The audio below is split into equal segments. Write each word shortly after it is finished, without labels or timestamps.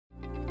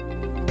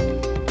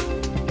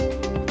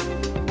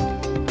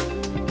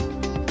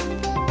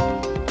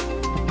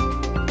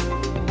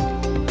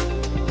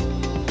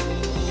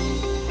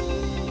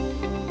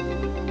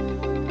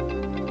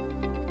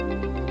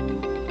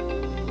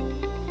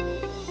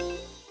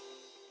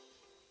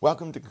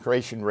Welcome to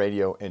Creation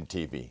Radio and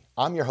TV.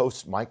 I'm your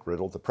host, Mike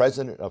Riddle, the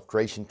president of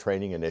Creation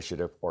Training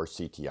Initiative, or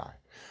CTI,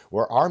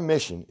 where our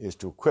mission is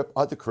to equip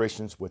other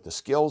Christians with the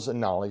skills and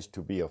knowledge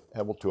to be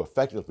able to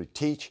effectively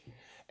teach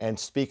and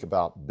speak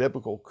about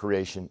biblical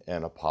creation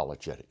and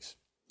apologetics.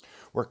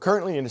 We're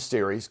currently in a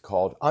series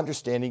called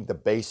Understanding the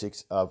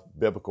Basics of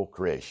Biblical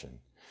Creation.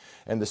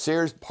 And the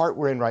series part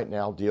we're in right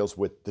now deals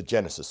with the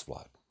Genesis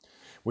flood.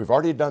 We've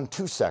already done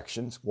two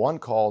sections, one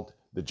called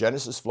the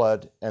Genesis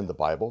flood and the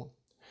Bible,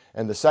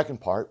 and the second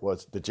part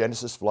was the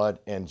Genesis flood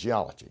and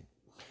geology.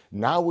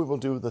 Now we will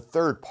do the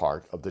third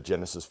part of the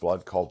Genesis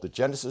flood called the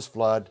Genesis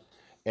flood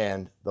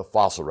and the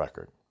fossil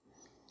record.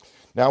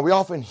 Now we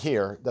often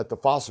hear that the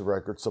fossil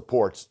record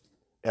supports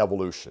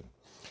evolution.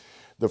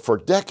 For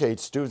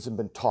decades, students have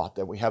been taught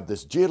that we have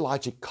this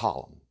geologic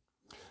column.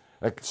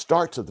 It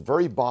starts at the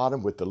very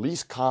bottom with the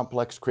least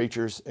complex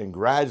creatures and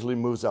gradually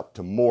moves up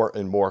to more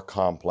and more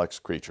complex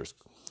creatures.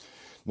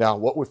 Now,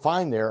 what we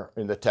find there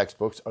in the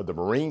textbooks are the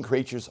marine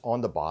creatures on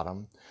the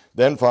bottom,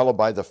 then followed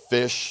by the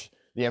fish,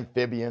 the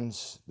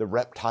amphibians, the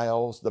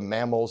reptiles, the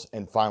mammals,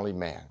 and finally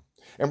man.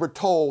 And we're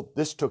told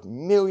this took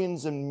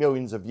millions and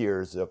millions of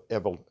years of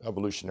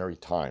evolutionary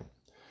time.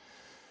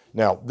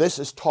 Now, this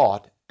is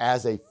taught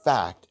as a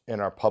fact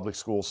in our public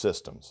school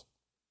systems.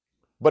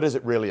 But is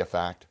it really a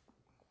fact?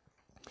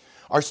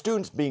 Are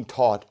students being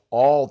taught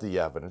all the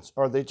evidence,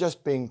 or are they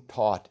just being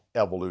taught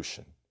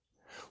evolution?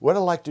 What I'd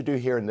like to do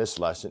here in this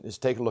lesson is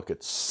take a look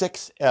at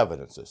six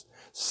evidences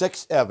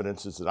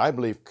that I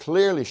believe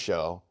clearly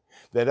show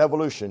that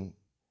evolution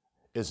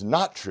is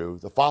not true.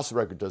 The fossil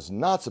record does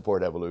not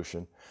support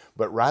evolution,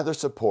 but rather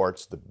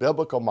supports the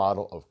biblical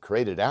model of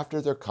created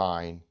after their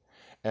kind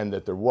and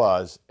that there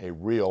was a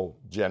real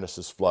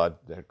Genesis flood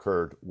that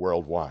occurred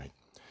worldwide.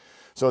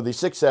 So these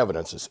six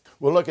evidences,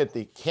 we'll look at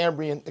the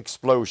Cambrian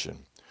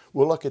explosion.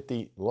 We'll look at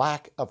the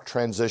lack of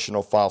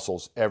transitional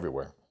fossils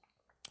everywhere.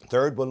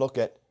 Third, we'll look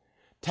at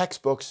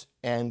textbooks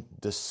and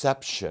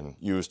deception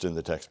used in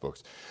the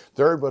textbooks.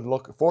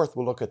 Fourth,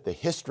 we'll look at the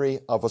history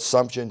of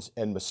assumptions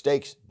and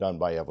mistakes done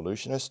by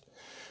evolutionists.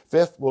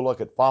 Fifth, we'll look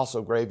at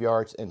fossil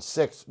graveyards. And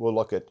sixth, we'll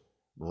look at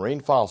marine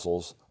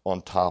fossils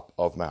on top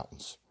of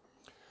mountains.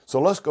 So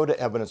let's go to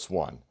evidence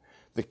one,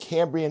 the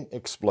Cambrian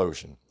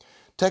explosion.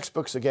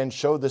 Textbooks again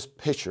show this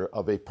picture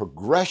of a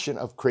progression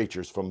of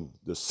creatures from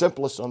the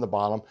simplest on the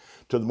bottom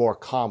to the more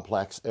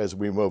complex as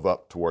we move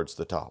up towards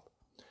the top.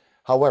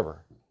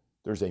 However,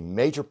 there's a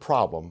major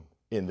problem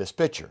in this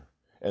picture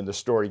and the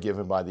story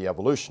given by the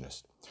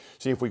evolutionists.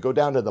 See, if we go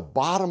down to the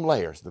bottom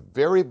layers, the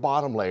very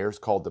bottom layers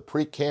called the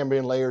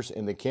Precambrian layers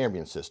in the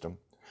Cambrian system,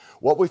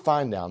 what we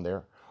find down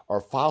there are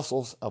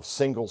fossils of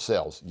single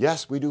cells.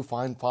 Yes, we do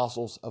find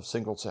fossils of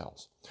single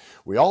cells.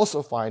 We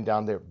also find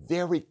down there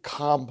very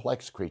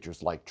complex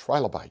creatures like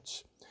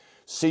trilobites,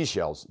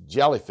 seashells,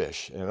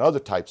 jellyfish, and other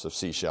types of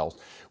seashells.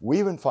 We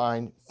even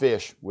find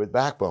fish with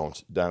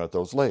backbones down at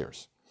those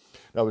layers.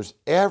 Now, there's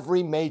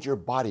every major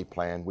body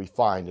plan we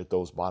find at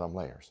those bottom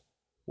layers.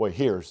 Well,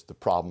 here's the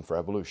problem for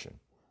evolution.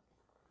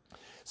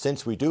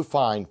 Since we do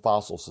find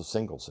fossils of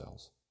single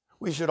cells,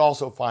 we should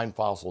also find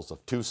fossils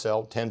of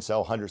 2-cell,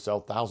 10-cell,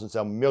 100-cell,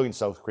 1,000-cell,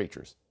 million-cell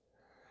creatures.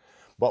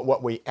 But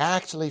what we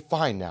actually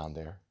find down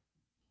there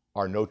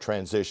are no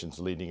transitions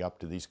leading up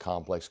to these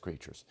complex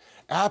creatures.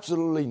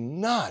 Absolutely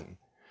none,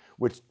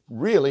 which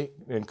really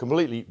and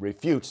completely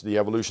refutes the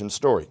evolution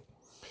story.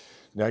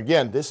 Now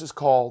again, this is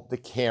called the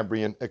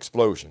Cambrian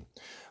explosion.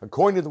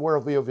 According to the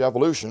worldview of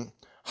evolution,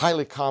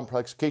 highly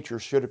complex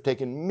creatures should have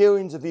taken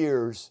millions of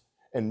years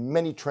and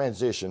many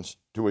transitions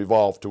to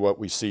evolve to what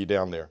we see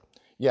down there.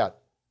 Yet,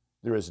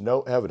 there is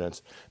no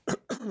evidence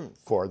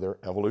for their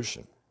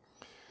evolution.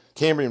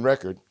 Cambrian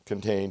record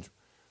contains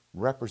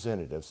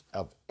representatives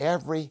of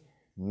every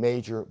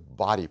major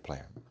body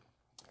plan.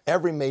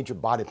 Every major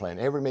body plan,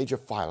 every major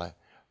phyla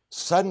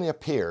suddenly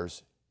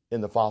appears in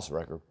the fossil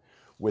record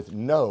with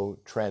no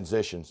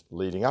transitions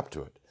leading up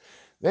to it.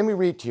 Let me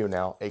read to you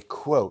now a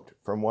quote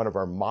from one of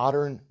our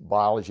modern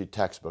biology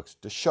textbooks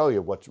to show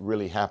you what's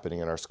really happening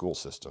in our school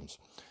systems.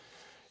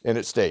 And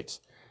it states,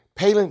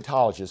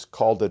 paleontologists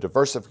called the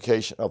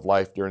diversification of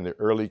life during the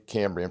early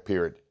Cambrian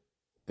period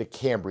the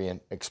Cambrian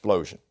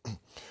explosion.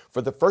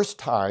 For the first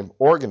time,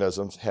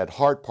 organisms had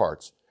hard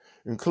parts,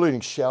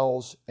 including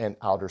shells and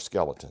outer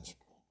skeletons.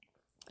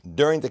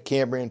 During the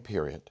Cambrian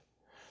period,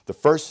 the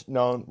first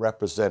known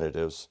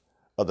representatives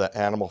of the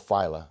animal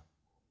phyla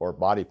or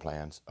body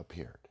plans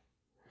appeared.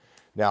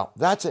 Now,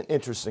 that's an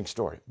interesting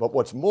story, but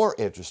what's more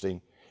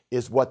interesting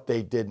is what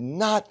they did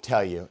not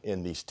tell you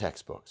in these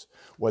textbooks.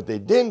 What they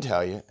didn't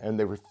tell you, and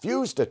they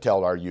refused to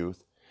tell our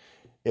youth,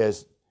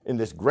 is in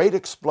this great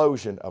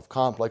explosion of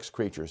complex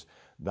creatures,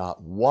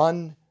 not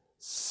one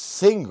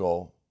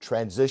single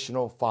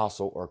transitional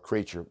fossil or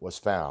creature was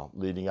found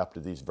leading up to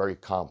these very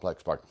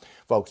complex parts.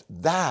 Folks,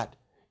 that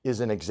is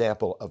an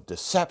example of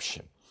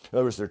deception. In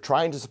other words, they're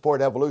trying to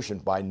support evolution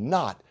by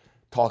not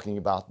talking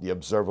about the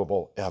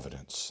observable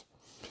evidence.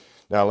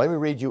 Now, let me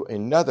read you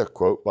another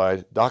quote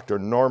by Dr.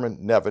 Norman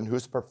Nevin,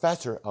 who's a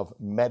professor of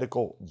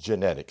medical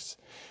genetics.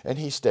 And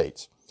he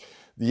states,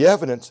 The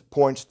evidence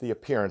points to the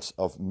appearance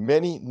of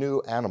many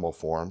new animal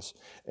forms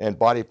and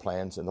body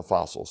plans in the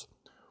fossils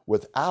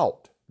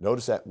without,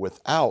 notice that,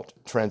 without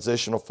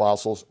transitional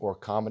fossils or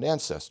common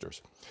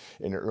ancestors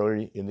in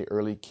the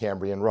early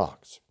Cambrian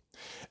rocks.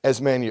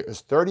 As many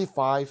as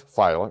 35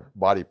 phyla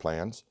body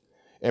plans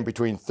and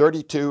between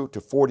 32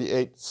 to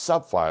 48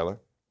 subphyla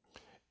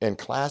and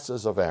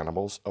classes of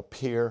animals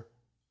appear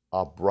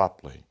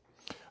abruptly,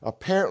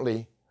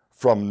 apparently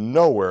from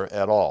nowhere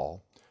at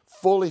all,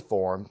 fully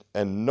formed,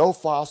 and no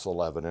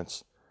fossil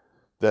evidence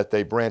that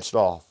they branched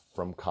off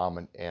from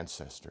common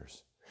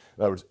ancestors.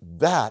 In other words,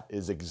 that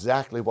is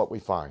exactly what we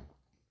find.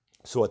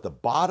 So at the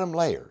bottom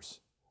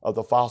layers of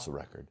the fossil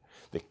record,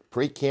 the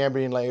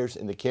Precambrian layers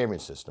in the Cambrian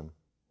system,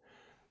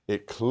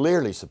 it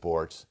clearly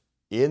supports,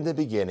 in the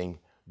beginning,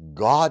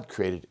 God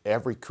created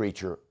every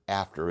creature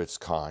after its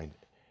kind,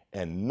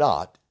 and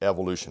not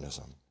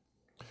evolutionism.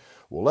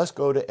 Well, let's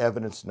go to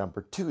evidence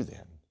number 2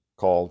 then,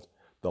 called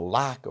the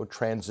lack of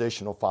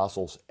transitional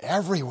fossils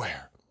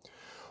everywhere.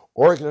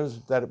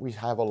 Organisms that we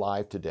have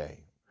alive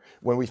today,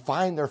 when we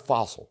find their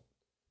fossil,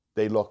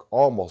 they look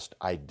almost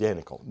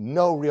identical.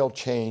 No real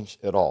change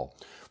at all.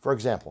 For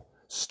example,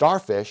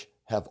 starfish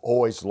have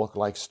always looked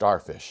like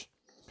starfish.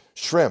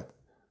 Shrimp,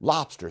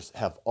 lobsters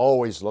have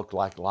always looked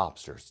like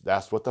lobsters.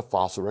 That's what the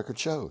fossil record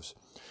shows.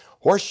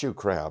 Horseshoe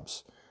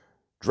crabs,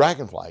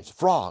 dragonflies,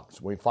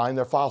 frogs, when we find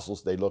their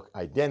fossils, they look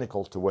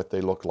identical to what they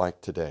look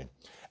like today.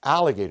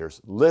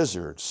 Alligators,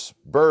 lizards,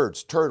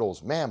 birds,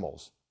 turtles,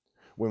 mammals,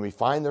 when we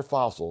find their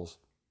fossils,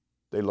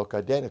 they look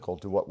identical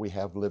to what we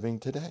have living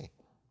today.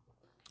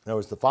 In other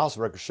words, the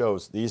fossil record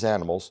shows these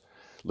animals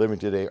living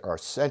today are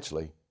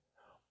essentially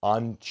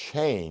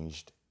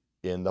unchanged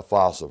in the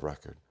fossil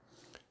record.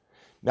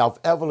 Now, if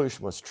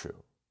evolution was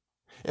true,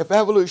 if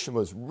evolution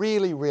was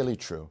really, really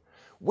true,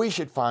 we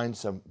should find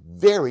some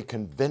very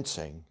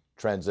convincing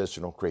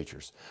transitional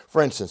creatures.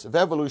 For instance, if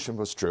evolution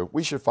was true,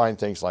 we should find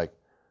things like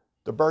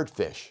the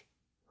birdfish,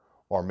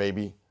 or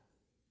maybe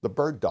the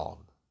bird dog,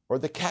 or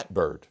the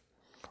catbird,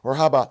 or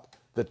how about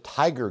the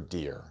tiger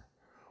deer,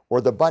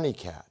 or the bunny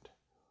cat,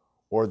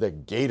 or the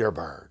gator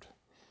bird,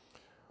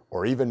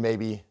 or even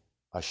maybe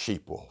a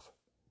sheep wolf.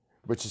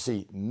 But you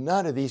see,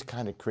 none of these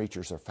kind of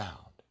creatures are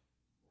found.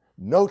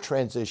 No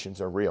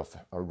transitions are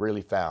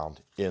really found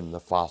in the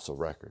fossil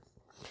record.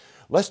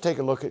 Let's take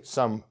a look at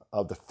some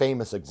of the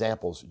famous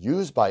examples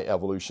used by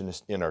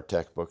evolutionists in our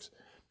textbooks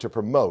to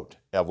promote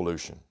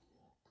evolution.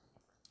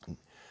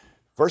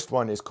 First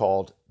one is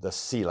called the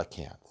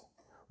coelacanth.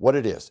 What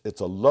it is, it's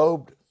a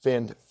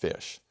lobed-finned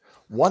fish,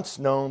 once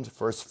known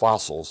for its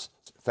fossils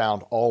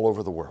found all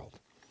over the world.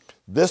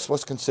 This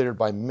was considered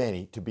by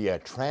many to be a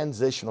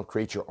transitional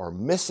creature or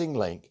missing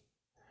link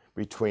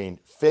between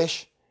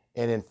fish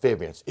and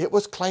amphibians. It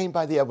was claimed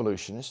by the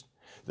evolutionists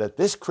that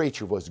this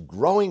creature was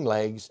growing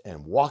legs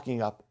and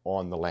walking up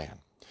on the land.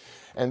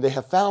 And they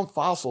have found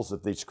fossils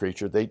of this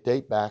creature. They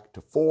date back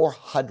to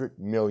 400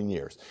 million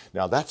years.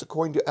 Now, that's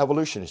according to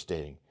evolutionist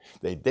dating.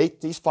 They date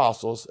these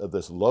fossils of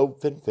this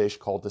lobe-finned fish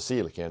called the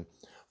coelacanth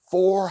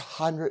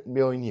 400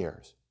 million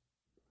years.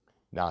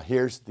 Now,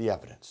 here's the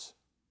evidence.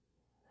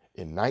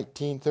 In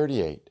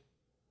 1938,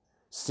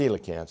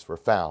 coelacanths were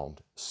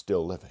found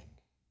still living.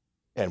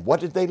 And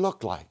what did they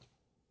look like?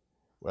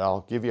 Well,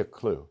 I'll give you a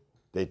clue.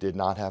 They did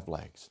not have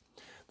legs.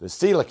 The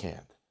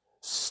coelacanth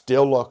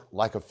still looked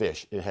like a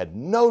fish. It had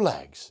no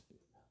legs,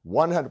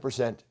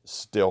 100%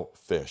 still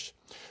fish.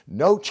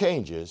 No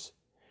changes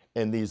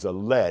in these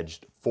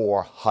alleged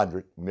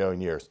 400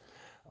 million years.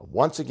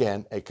 Once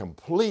again, a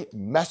complete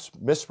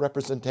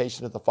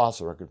misrepresentation of the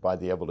fossil record by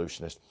the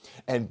evolutionists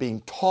and being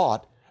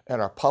taught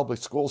in our public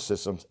school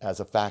systems as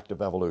a fact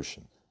of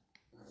evolution.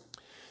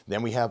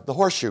 Then we have the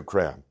horseshoe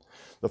crab.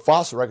 The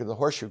fossil record of the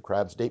horseshoe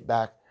crabs date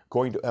back,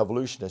 according to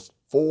evolutionists,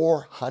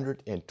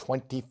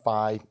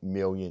 425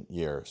 million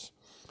years.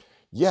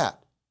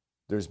 Yet,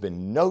 there's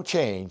been no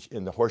change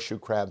in the horseshoe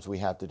crabs we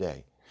have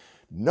today.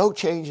 No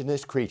change in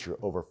this creature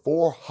over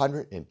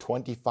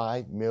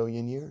 425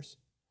 million years.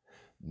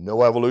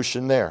 No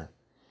evolution there.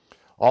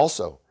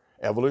 Also,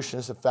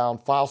 evolutionists have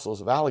found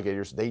fossils of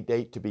alligators. They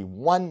date to be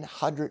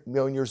 100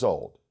 million years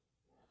old,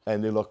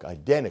 and they look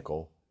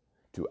identical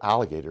to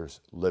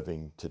alligators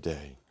living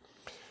today.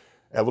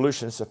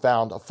 Evolutionists have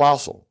found a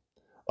fossil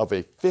of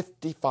a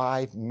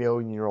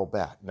 55-million-year-old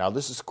bat. Now,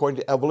 this is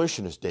according to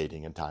evolutionist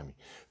dating and timing.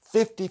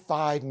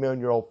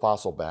 55-million-year-old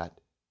fossil bat,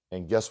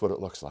 and guess what it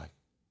looks like?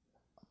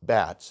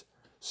 Bats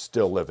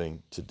still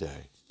living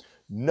today.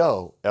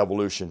 No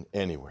evolution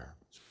anywhere.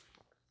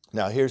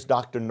 Now, here's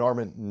Dr.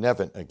 Norman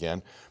Nevin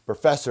again,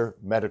 professor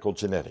of medical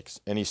genetics,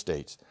 and he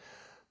states,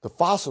 the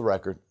fossil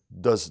record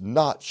does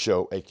not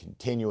show a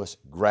continuous,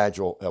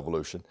 gradual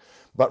evolution,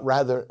 but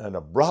rather an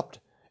abrupt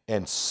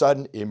and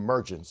sudden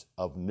emergence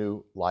of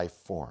new life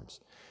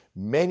forms.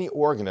 Many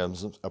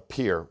organisms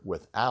appear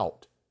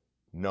without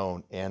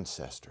known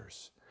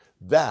ancestors.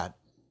 That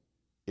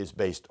is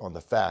based on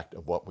the fact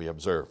of what we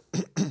observe.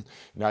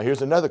 Now,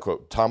 here's another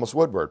quote. Thomas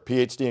Woodward,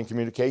 PhD in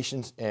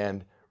communications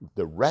and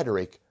the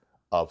rhetoric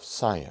of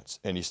science.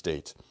 And he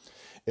states,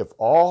 if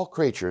all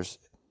creatures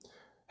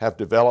have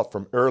developed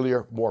from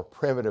earlier, more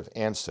primitive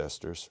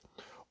ancestors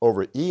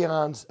over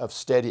eons of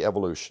steady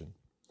evolution,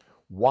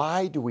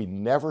 why do we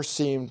never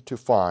seem to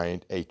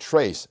find a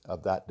trace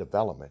of that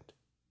development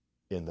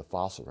in the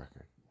fossil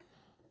record?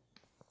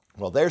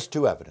 Well, there's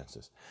two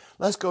evidences.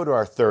 Let's go to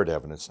our third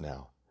evidence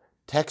now,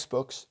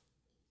 textbooks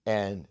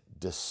and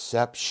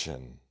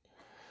deception.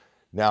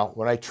 Now,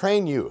 when I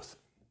train youth,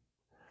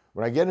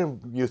 when I get in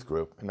a youth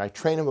group and I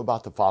train them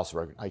about the fossil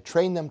record, I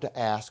train them to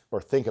ask or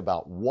think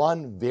about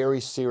one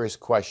very serious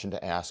question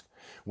to ask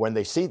when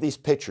they see these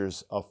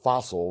pictures of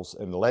fossils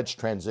and alleged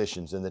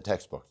transitions in the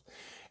textbooks.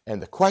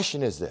 And the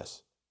question is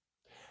this: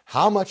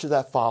 how much of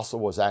that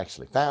fossil was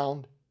actually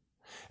found,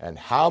 and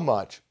how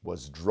much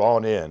was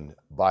drawn in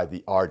by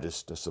the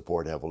artist to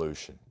support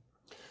evolution?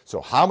 So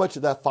how much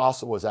of that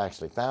fossil was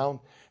actually found,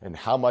 and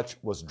how much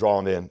was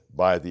drawn in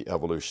by the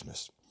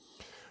evolutionists?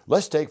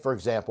 Let's take, for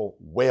example,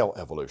 whale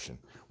evolution.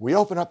 We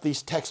open up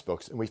these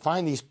textbooks and we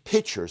find these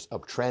pictures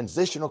of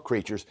transitional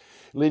creatures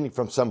leading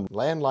from some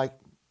land-like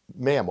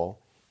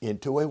mammal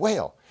into a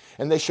whale.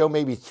 And they show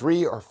maybe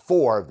 3 or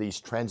 4 of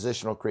these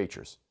transitional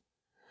creatures.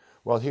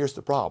 Well, here's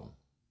the problem.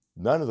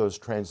 None of those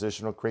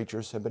transitional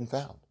creatures have been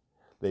found.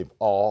 They've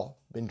all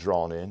been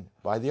drawn in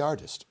by the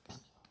artist.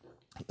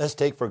 Let's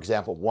take, for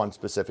example, one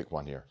specific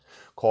one here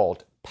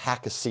called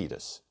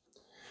Pakicetus.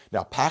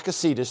 Now,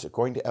 Pakicetus,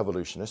 according to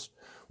evolutionists,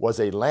 was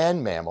a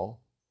land mammal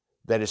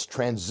that is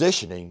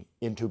transitioning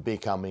into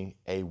becoming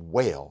a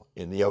whale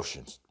in the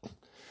oceans.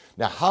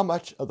 Now, how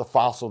much of the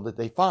fossil did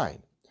they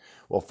find?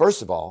 Well,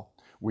 first of all,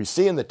 we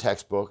see in the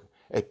textbook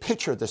a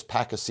picture of this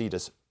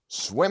Pakicetus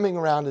swimming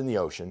around in the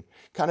ocean,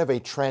 kind of a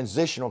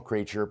transitional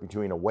creature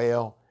between a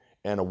whale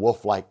and a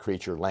wolf-like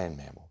creature, land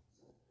mammal.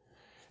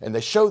 And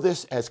they show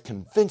this as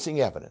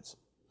convincing evidence.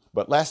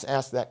 But let's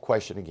ask that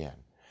question again.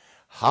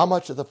 How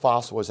much of the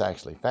fossil was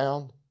actually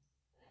found,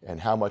 and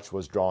how much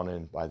was drawn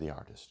in by the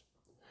artist?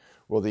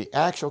 Well, the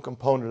actual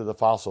component of the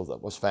fossil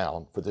that was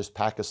found for this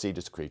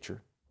Pakicetus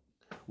creature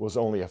was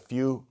only a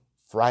few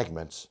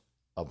fragments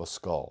of a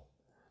skull.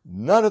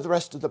 None of the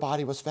rest of the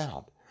body was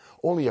found.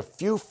 Only a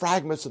few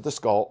fragments of the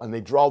skull, and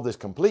they draw this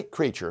complete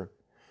creature,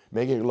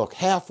 making it look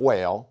half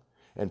whale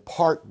and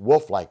part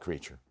wolf-like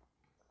creature,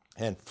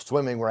 and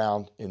swimming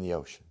around in the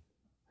ocean.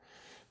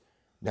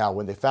 Now,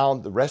 when they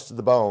found the rest of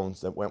the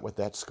bones that went with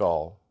that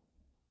skull,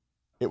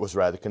 it was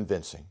rather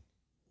convincing.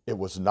 It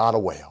was not a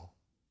whale.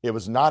 It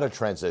was not a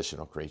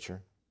transitional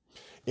creature.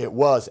 It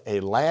was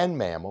a land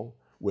mammal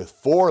with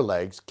 4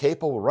 legs,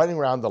 capable of running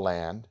around the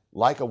land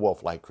like a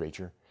wolf-like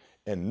creature,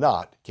 and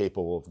not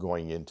capable of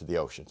going into the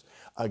oceans.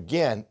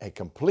 Again, a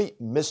complete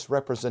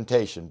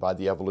misrepresentation by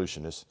the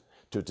evolutionists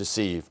to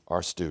deceive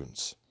our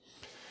students.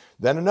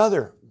 Then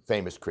another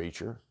famous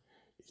creature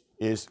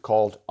is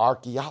called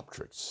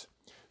Archaeopteryx.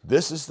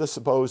 This is the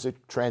supposed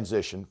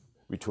transition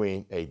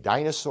between a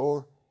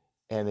dinosaur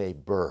and a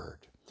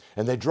bird.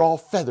 And they draw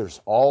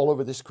feathers all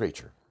over this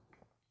creature.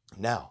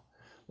 Now,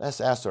 let's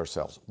ask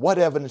ourselves, what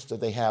evidence do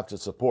they have to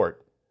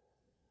support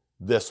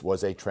this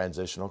was a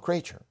transitional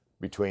creature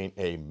between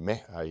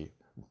a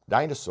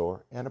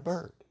dinosaur and a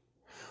bird?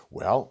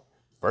 Well,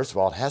 first of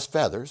all, it has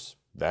feathers.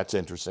 That's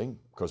interesting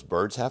because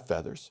birds have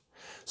feathers.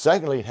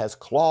 Secondly, it has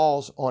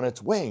claws on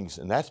its wings,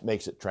 and that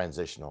makes it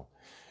transitional.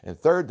 And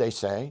third, they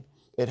say,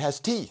 it has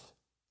teeth.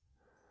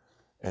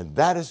 And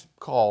that is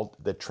called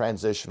the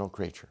transitional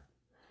creature.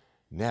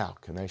 Now,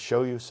 can I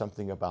show you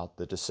something about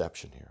the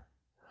deception here?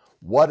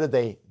 What are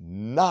they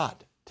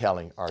not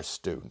telling our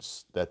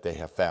students that they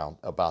have found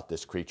about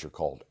this creature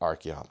called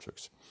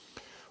Archaeopteryx?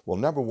 Well,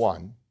 number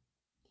one,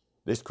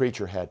 this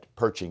creature had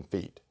perching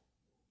feet,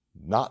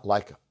 not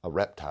like a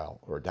reptile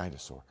or a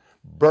dinosaur.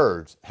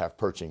 Birds have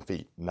perching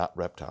feet, not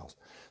reptiles.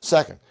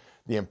 Second,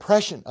 the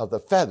impression of the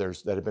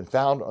feathers that have been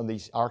found on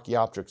these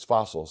Archaeopteryx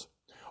fossils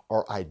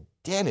are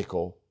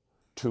identical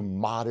to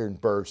modern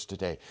birds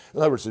today. In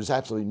other words, there's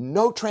absolutely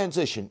no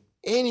transition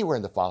anywhere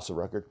in the fossil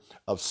record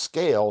of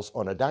scales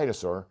on a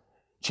dinosaur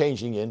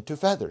changing into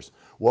feathers.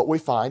 What we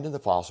find in the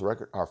fossil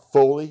record are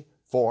fully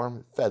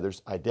formed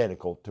feathers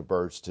identical to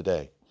birds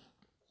today.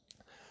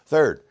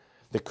 Third,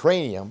 the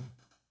cranium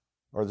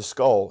or the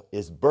skull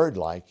is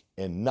bird-like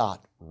and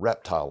not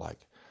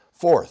reptile-like.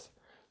 Fourth,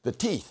 the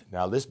teeth.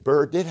 Now, this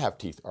bird did have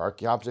teeth.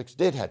 Archaeopteryx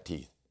did have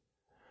teeth.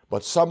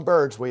 But some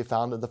birds we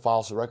found in the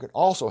fossil record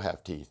also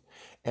have teeth.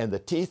 And the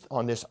teeth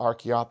on this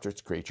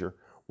Archaeopteryx creature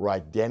were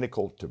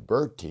identical to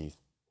bird teeth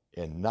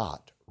and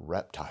not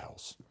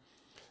reptiles.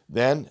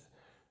 Then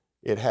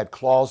it had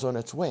claws on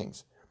its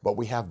wings. But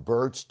we have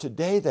birds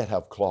today that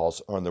have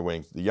claws on their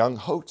wings. The young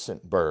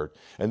hoatzin bird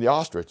and the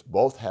ostrich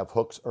both have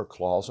hooks or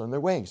claws on their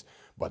wings.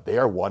 But they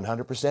are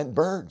 100%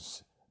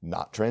 birds,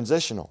 not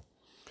transitional.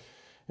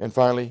 And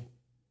finally,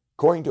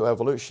 according to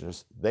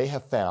evolutionists, they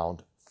have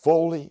found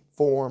fully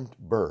formed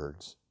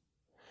birds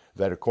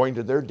that, according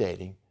to their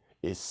dating,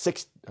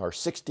 are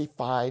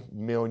 65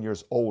 million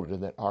years older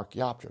than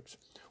Archaeopteryx.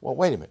 Well,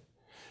 wait a minute.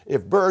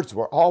 If birds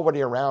were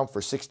already around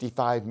for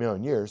 65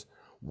 million years,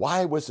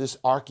 why was this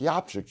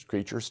Archaeopteryx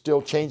creature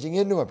still changing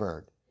into a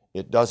bird?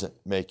 It doesn't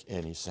make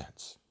any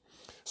sense.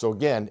 So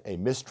again, a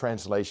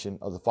mistranslation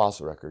of the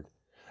fossil record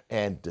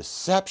and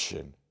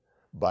deception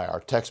by our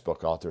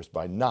textbook authors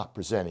by not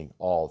presenting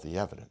all the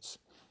evidence.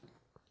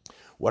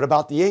 What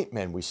about the ape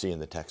men we see in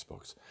the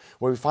textbooks,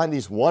 where we find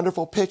these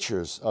wonderful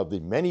pictures of the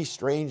many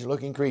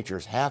strange-looking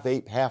creatures, half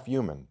ape, half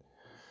human?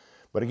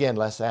 But again,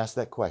 let's ask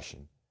that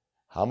question.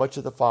 How much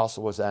of the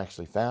fossil was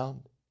actually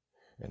found,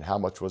 and how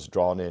much was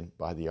drawn in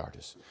by the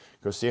artist?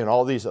 Because see, in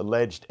all these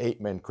alleged ape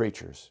men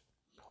creatures,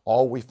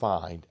 all we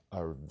find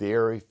are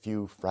very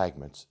few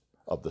fragments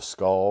of the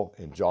skull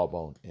and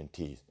jawbone and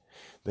teeth.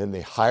 Then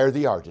they hire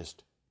the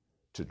artist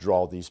to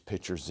draw these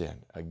pictures in.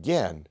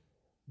 Again,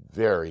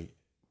 very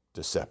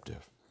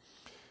deceptive.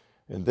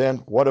 And then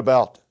what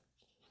about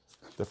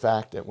the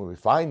fact that when we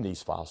find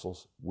these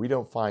fossils, we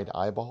don't find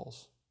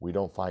eyeballs, we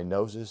don't find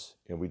noses,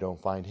 and we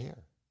don't find hair?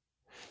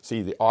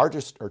 See, the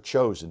artists are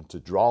chosen to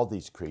draw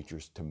these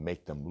creatures to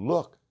make them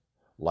look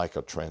like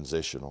a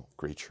transitional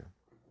creature.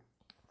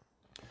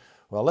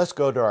 Well, let's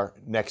go to our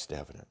next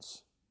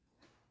evidence.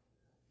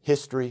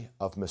 History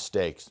of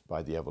mistakes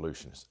by the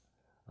evolutionists.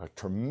 A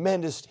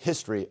tremendous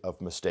history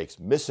of mistakes,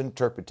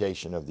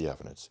 misinterpretation of the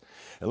evidence.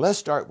 And let's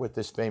start with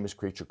this famous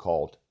creature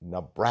called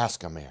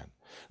Nebraska Man.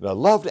 And I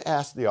love to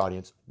ask the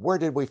audience, where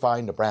did we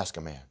find Nebraska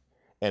Man?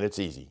 And it's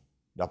easy,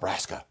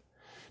 Nebraska.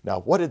 Now,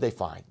 what did they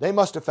find? They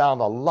must have found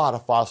a lot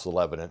of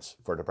fossil evidence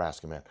for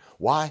Nebraska Man.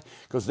 Why?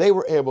 Because they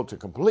were able to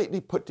completely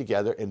put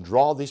together and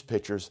draw these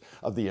pictures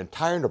of the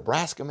entire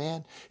Nebraska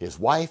Man, his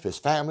wife, his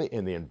family,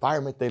 and the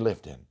environment they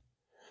lived in.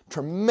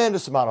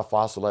 Tremendous amount of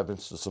fossil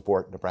evidence to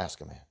support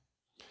Nebraska Man.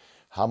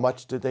 How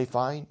much did they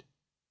find?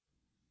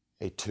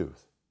 A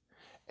tooth.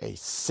 A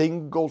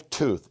single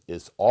tooth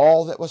is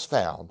all that was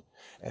found,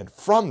 and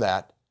from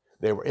that,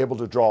 they were able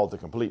to draw the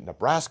complete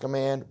Nebraska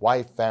Man,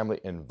 wife, family,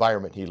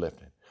 environment he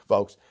lived in.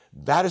 Folks,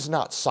 that is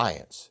not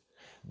science.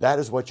 That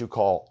is what you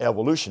call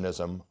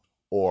evolutionism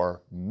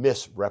or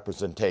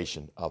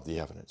misrepresentation of the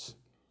evidence.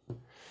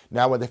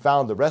 Now, when they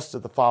found the rest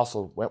of the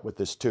fossil went with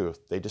this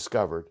tooth, they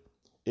discovered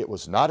it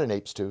was not an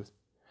ape's tooth.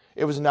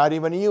 It was not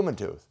even a human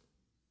tooth.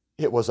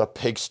 It was a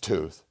pig's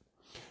tooth.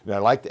 And I'd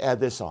like to add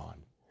this on.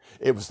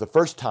 It was the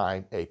first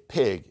time a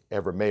pig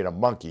ever made a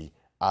monkey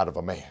out of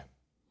a man.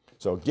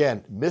 So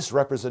again,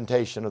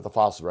 misrepresentation of the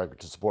fossil record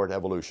to support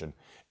evolution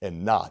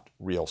and not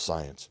real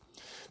science.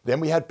 Then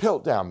we had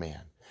Piltdown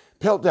Man.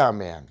 Piltdown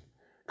Man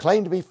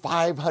claimed to be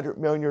 500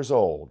 million years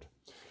old,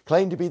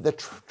 claimed to be the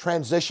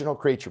transitional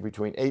creature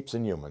between apes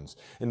and humans,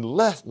 and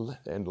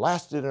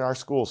lasted in our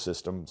school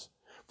systems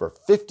for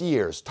 50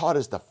 years, taught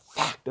us the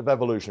fact of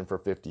evolution for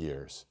 50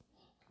 years.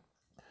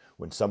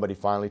 When somebody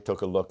finally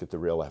took a look at the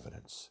real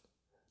evidence,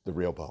 the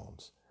real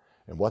bones,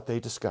 and what they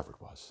discovered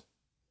was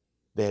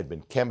they had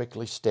been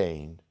chemically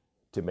stained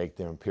to make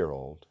them appear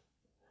old,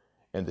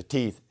 and the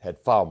teeth had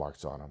file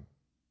marks on them.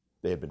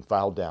 They had been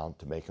filed down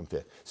to make them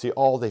fit. See,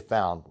 all they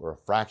found were a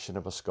fraction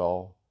of a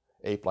skull,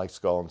 ape-like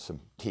skull, and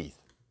some teeth.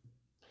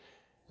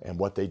 And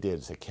what they did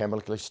is they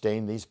chemically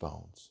stained these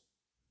bones,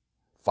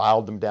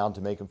 filed them down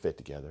to make them fit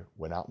together,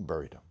 went out and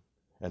buried them.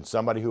 And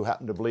somebody who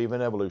happened to believe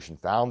in evolution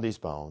found these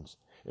bones,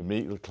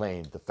 immediately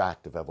claimed the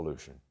fact of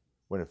evolution,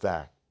 when in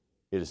fact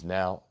it is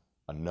now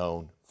a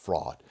known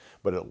fraud.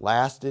 But it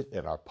lasted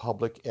in our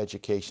public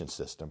education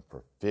system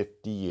for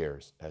 50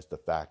 years as the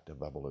fact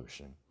of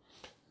evolution.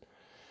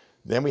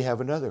 Then we have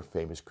another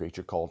famous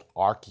creature called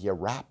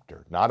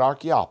Archaeoraptor. Not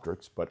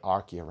Archaeopteryx, but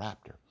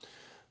Archaeoraptor.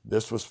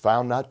 This was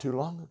found not too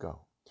long ago,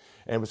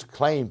 and was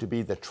claimed to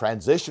be the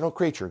transitional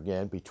creature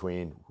again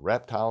between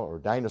reptile or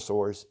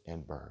dinosaurs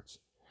and birds.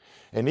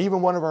 And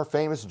even one of our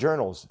famous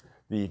journals,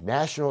 the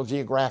National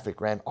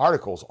Geographic, ran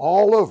articles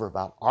all over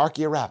about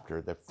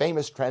Archaeoraptor, the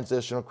famous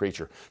transitional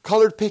creature.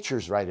 Colored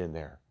pictures right in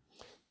there.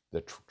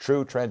 The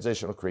true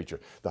transitional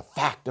creature, the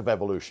fact of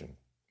evolution.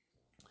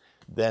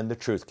 Then the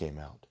truth came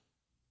out.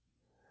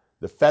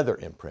 The feather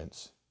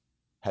imprints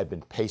had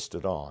been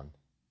pasted on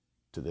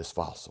to this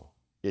fossil.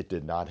 It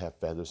did not have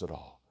feathers at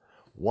all.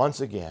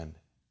 Once again,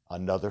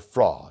 another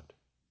fraud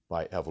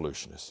by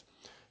evolutionists.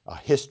 A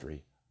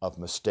history of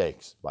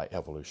mistakes by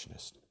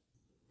evolutionists.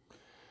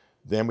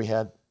 Then we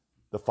had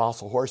the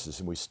fossil horses,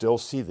 and we still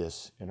see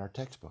this in our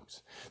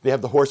textbooks. They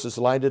have the horses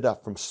lined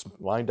up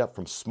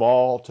from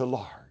small to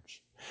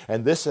large.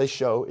 And this, they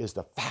show, is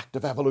the fact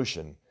of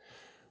evolution,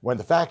 when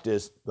the fact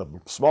is the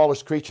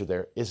smallest creature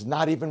there is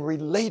not even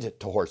related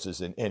to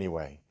horses in any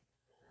way.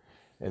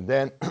 And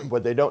then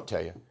what they don't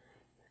tell you,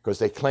 because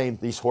they claim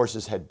these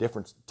horses had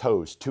different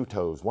toes, 2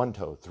 toes, 1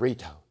 toe, 3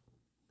 toes.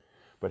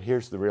 But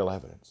here's the real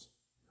evidence.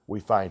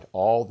 We find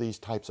all these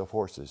types of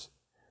horses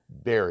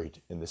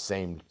buried in the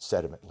same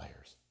sediment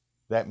layers.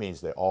 That means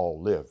they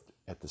all lived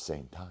at the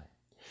same time.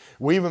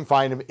 We even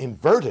find them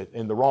inverted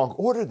in the wrong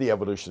order the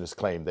evolutionists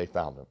claim they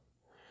found them.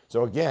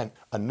 So again,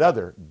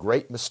 another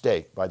great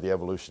mistake by the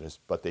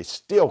evolutionists, but they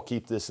still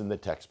keep this in the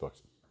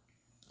textbooks.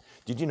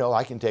 Did you know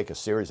I can take a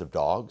series of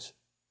dogs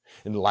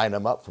and line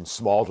them up from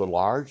small to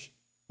large?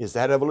 Is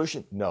that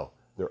evolution? No,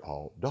 they're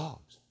all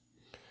dogs.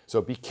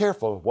 So be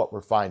careful of what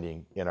we're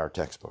finding in our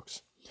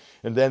textbooks.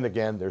 And then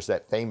again, there's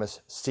that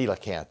famous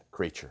coelacanth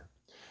creature.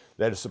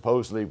 that is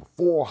supposedly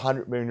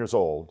 400 million years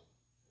old,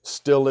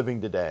 still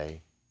living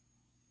today,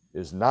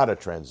 is not a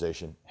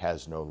transition,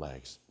 has no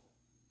legs.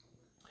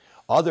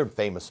 Other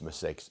famous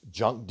mistakes,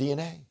 junk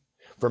DNA.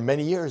 For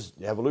many years,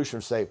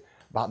 evolutionists say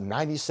about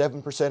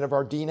 97% of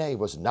our DNA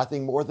was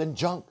nothing more than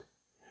junk.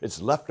 It's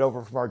left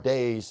over from our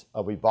days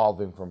of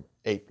evolving from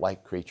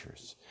ape-like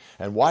creatures.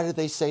 And why did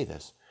they say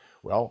this?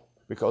 Well,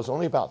 because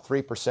only about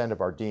 3% of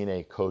our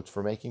DNA codes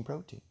for making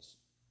proteins.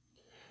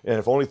 And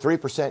if only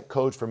 3%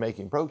 codes for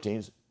making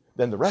proteins,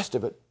 then the rest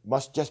of it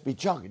must just be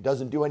junk. It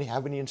doesn't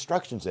have any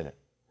instructions in it.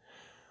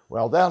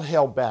 Well, that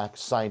held back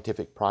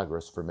scientific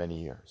progress for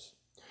many years.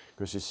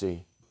 Because you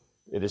see,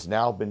 it has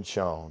now been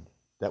shown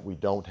that we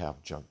don't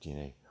have junk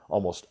DNA.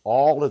 Almost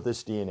all of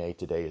this DNA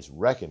today is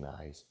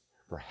recognized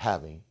for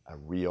having a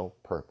real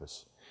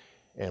purpose.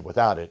 And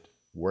without it,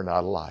 we're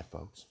not alive,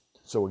 folks.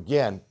 So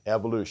again,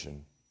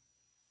 evolution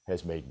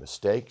has made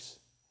mistakes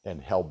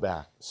and held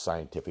back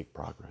scientific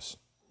progress.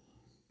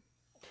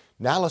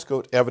 Now let's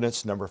go to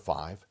evidence number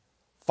 5,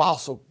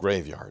 fossil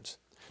graveyards.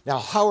 Now,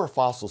 how are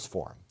fossils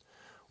formed?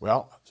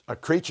 Well, a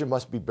creature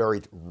must be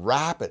buried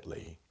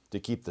rapidly to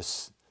keep the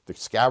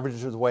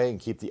scavengers away and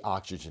keep the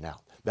oxygen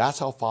out. That's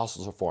how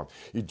fossils are formed.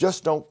 You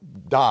just don't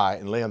die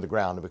and lay on the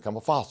ground and become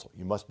a fossil.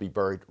 You must be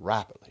buried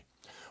rapidly.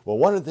 Well,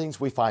 one of the things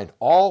we find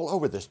all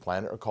over this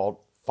planet are called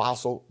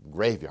fossil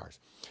graveyards.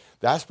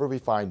 That's where we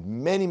find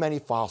many, many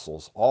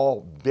fossils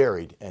all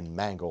buried and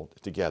mangled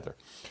together.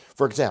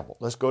 For example,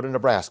 let's go to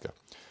Nebraska.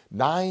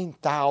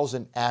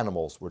 9,000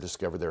 animals were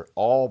discovered there,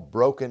 all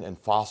broken and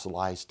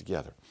fossilized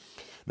together.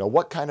 Now,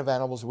 what kind of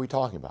animals are we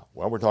talking about?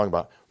 Well, we're talking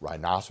about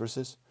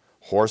rhinoceroses,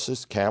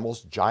 horses,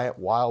 camels, giant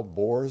wild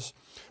boars,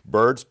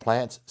 birds,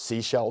 plants,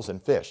 seashells,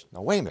 and fish.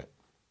 Now, wait a minute.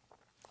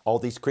 All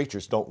these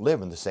creatures don't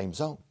live in the same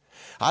zone.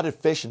 How did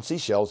fish and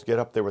seashells get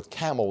up there with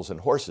camels and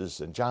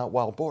horses and giant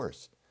wild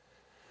boars?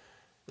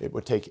 It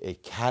would take a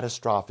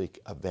catastrophic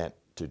event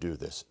to do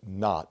this,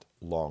 not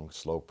long,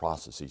 slow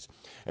processes.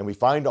 And we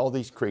find all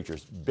these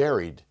creatures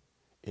buried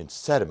in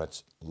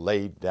sediments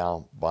laid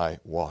down by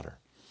water.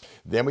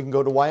 Then we can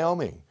go to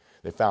Wyoming.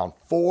 They found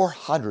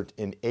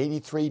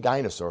 483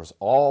 dinosaurs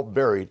all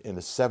buried in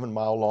a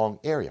 7-mile-long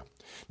area.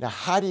 Now,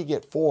 how do you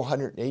get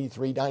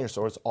 483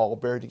 dinosaurs all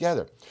buried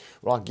together?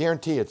 Well, I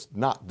guarantee it's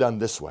not done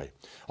this way.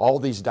 All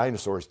these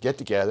dinosaurs get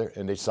together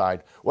and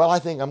decide, well, I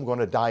think I'm going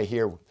to die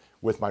here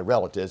with my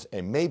relatives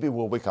and maybe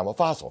we'll become a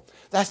fossil.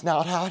 That's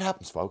not how it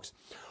happens, folks.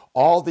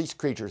 All these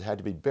creatures had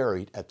to be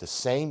buried at the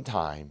same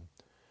time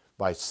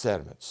by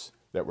sediments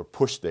that were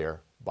pushed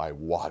there by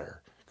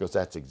water, because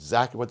that's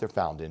exactly what they're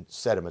found in,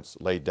 sediments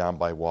laid down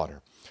by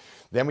water.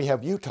 Then we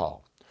have Utah.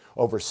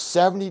 Over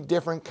 70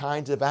 different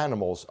kinds of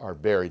animals are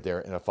buried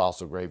there in a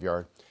fossil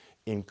graveyard,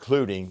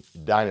 including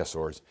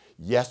dinosaurs.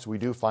 Yes, we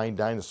do find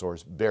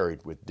dinosaurs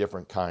buried with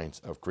different kinds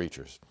of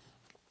creatures.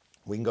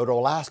 We can go to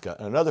Alaska,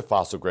 another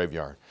fossil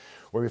graveyard,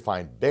 where we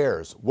find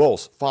bears,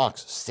 wolves,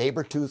 fox,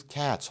 saber-toothed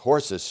cats,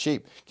 horses,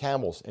 sheep,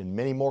 camels, and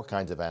many more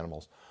kinds of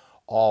animals,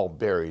 all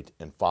buried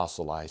and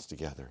fossilized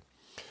together.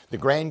 The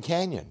Grand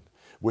Canyon,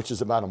 which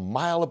is about a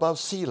mile above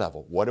sea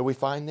level, what do we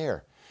find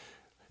there?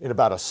 In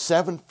about a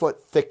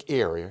 7-foot thick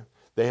area,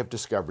 they have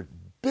discovered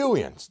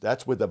billions,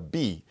 that's with a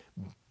B,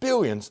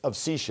 billions of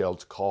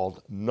seashells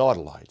called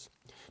nautiloids.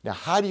 Now,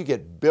 how do you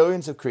get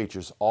billions of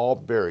creatures all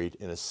buried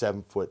in a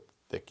 7-foot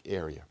thick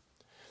area?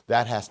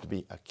 That has to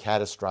be a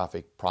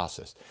catastrophic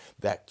process.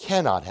 That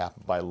cannot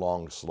happen by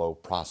long, slow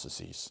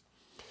processes.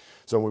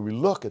 So when we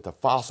look at the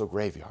fossil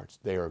graveyards,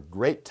 they are a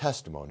great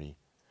testimony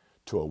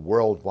to a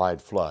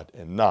worldwide flood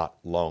and not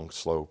long,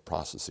 slow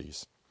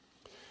processes.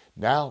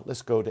 Now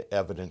let's go to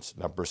evidence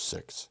number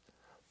 6,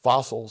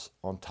 fossils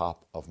on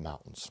top of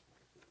mountains.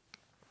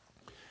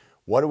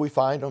 What do we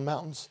find on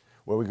mountains?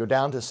 Well, we go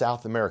down to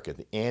South America,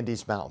 the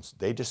Andes Mountains.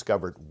 They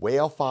discovered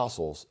whale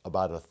fossils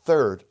about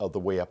 1/3 of the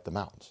way up the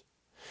mountains.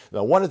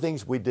 Now, one of the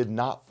things we did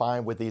not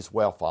find with these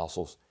whale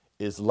fossils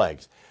is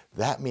legs.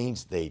 That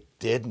means they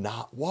did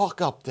not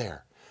walk up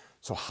there.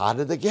 So how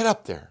did they get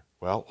up there?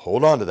 Well,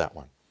 hold on to that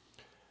one.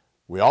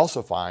 We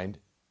also find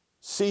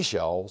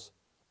seashells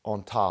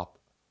on top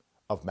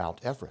of Mount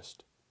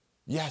Everest.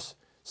 Yes,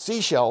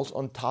 seashells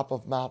on top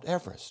of Mount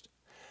Everest.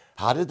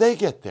 How did they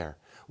get there?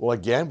 Well,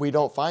 again, we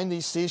don't find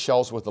these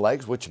seashells with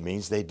legs, which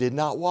means they did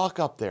not walk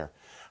up there.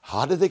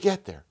 How did they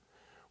get there?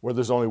 Well,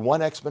 there's only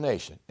one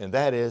explanation, and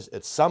that is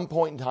at some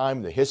point in time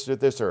in the history of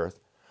this earth,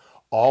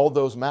 all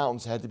those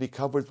mountains had to be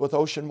covered with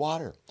ocean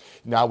water.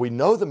 Now, we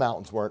know the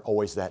mountains weren't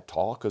always that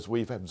tall because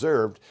we've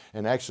observed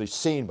and actually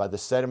seen by the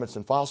sediments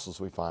and fossils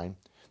we find,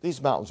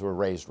 these mountains were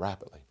raised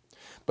rapidly.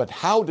 But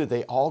how did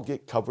they all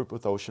get covered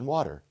with ocean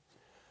water?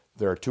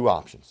 There are two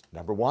options.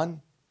 Number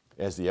one,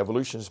 as the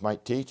evolutionists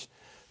might teach,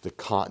 the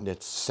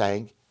continents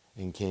sank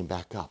and came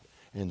back up,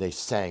 and they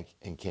sank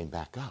and came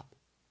back up.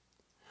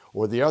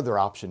 Or the other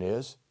option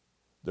is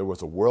there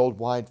was a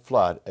worldwide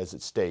flood, as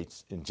it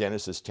states in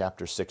Genesis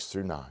chapter 6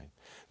 through 9,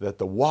 that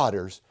the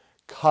waters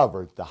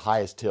covered the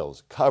highest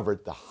hills,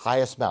 covered the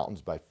highest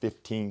mountains by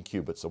 15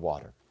 cubits of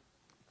water.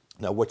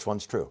 Now, which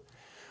one's true?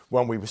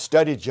 When we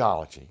study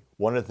geology,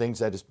 one of the things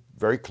that is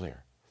very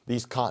clear.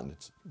 These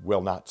continents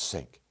will not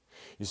sink.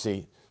 You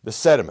see, the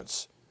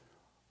sediments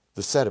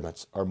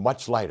are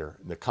much lighter,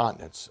 the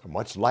continents are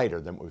much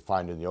lighter than what we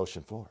find in the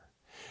ocean floor.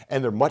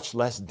 And they're much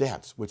less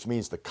dense, which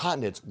means the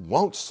continents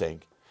won't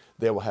sink.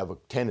 They will have a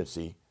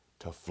tendency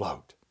to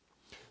float.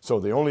 So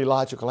the only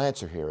logical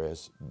answer here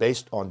is,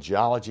 based on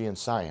geology and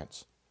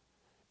science,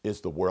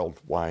 is the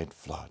worldwide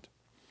flood.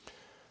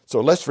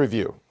 So let's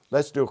review.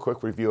 Let's do a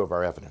quick review of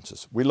our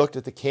evidences. We looked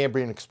at the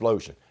Cambrian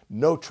explosion.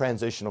 No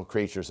transitional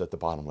creatures at the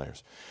bottom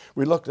layers.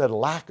 We looked at a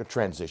lack of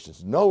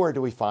transitions. Nowhere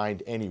do we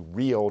find any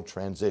real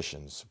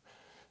transitions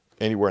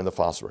anywhere in the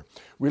fossil record.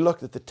 We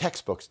looked at the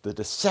textbooks, the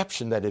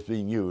deception that is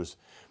being used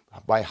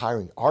by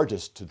hiring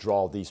artists to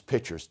draw these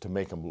pictures to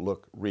make them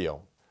look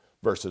real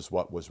versus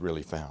what was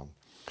really found.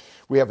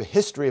 We have a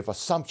history of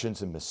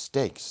assumptions and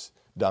mistakes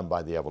done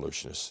by the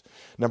evolutionists.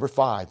 Number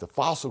 5, the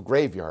fossil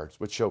graveyards,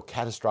 which show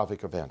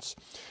catastrophic events.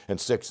 And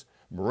 6,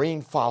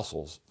 marine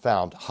fossils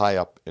found high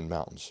up in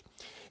mountains.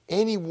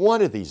 Any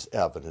one of these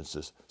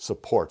evidences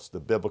supports the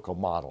biblical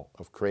model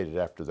of created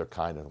after their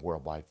kind in a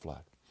worldwide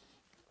flood.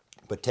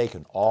 But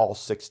taken all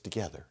 6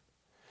 together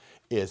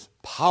is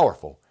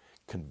powerful,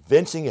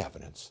 convincing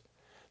evidence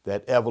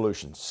that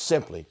evolution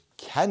simply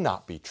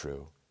cannot be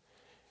true,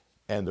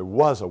 and there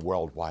was a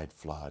worldwide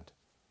flood,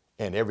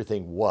 and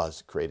everything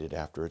was created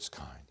after its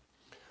kind.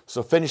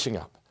 So finishing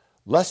up,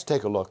 let's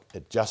take a look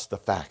at just the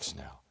facts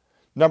now.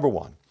 Number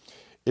 1,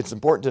 it's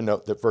important to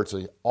note that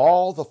virtually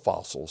all the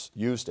fossils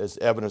used as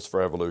evidence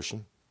for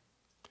evolution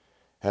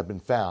have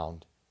been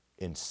found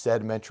in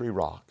sedimentary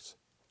rocks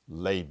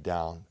laid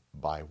down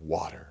by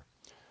water.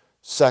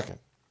 Second,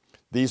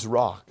 these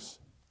rocks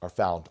are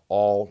found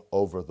all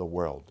over the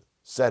world,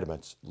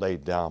 sediments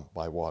laid down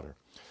by water.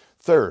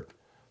 Third,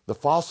 the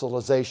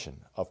fossilization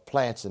of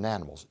plants and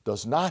animals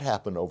does not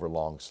happen over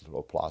long,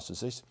 slow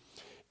processes.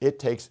 It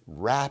takes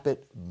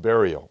rapid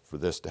burial for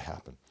this to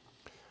happen.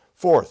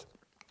 Fourth,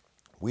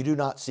 we do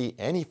not see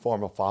any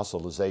form of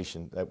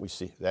fossilization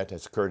that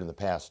has occurred in the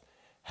past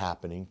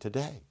happening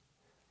today.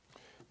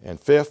 And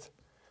fifth,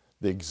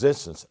 the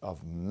existence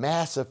of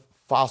massive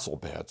fossil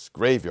beds,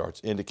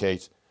 graveyards,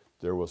 indicates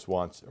there was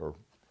once or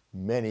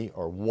many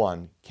or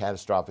one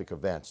catastrophic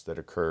events that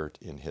occurred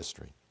in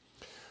history.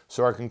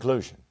 So our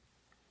conclusion,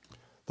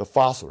 the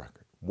fossil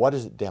record, what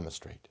does it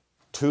demonstrate?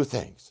 Two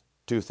things.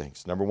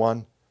 Number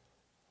 1,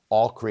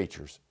 all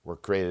creatures were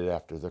created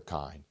after their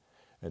kind.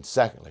 And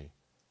secondly,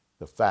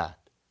 the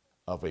fact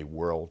of a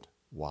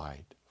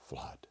worldwide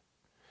flood.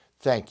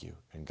 Thank you,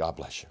 and God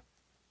bless you.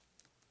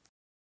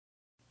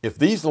 If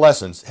these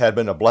lessons had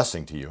been a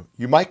blessing to you,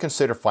 you might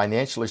consider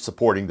financially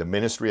supporting the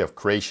Ministry of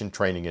Creation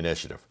Training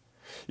Initiative.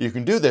 You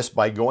can do this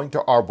by going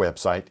to our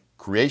website,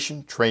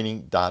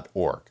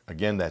 creationtraining.org.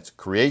 Again, that's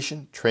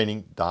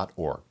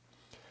creationtraining.org.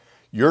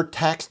 Your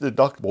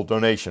tax-deductible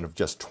donation of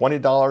just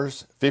 $20,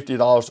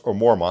 $50 or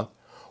more a month,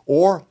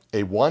 or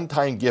a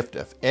one-time gift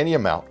of any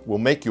amount will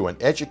make you an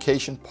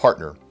education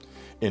partner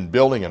in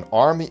building an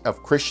army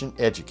of Christian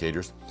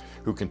educators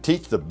who can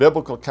teach the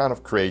biblical account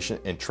of creation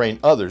and train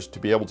others to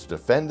be able to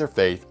defend their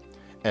faith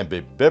and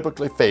be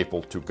biblically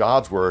faithful to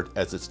God's Word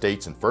as it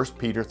states in 1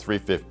 Peter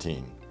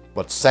 3:15.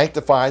 But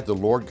sanctify the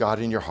Lord God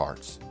in your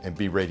hearts, and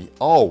be ready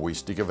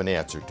always to give an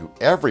answer to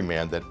every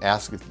man that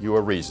asketh you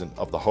a reason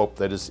of the hope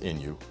that is in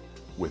you,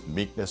 with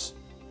meekness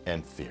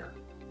and fear.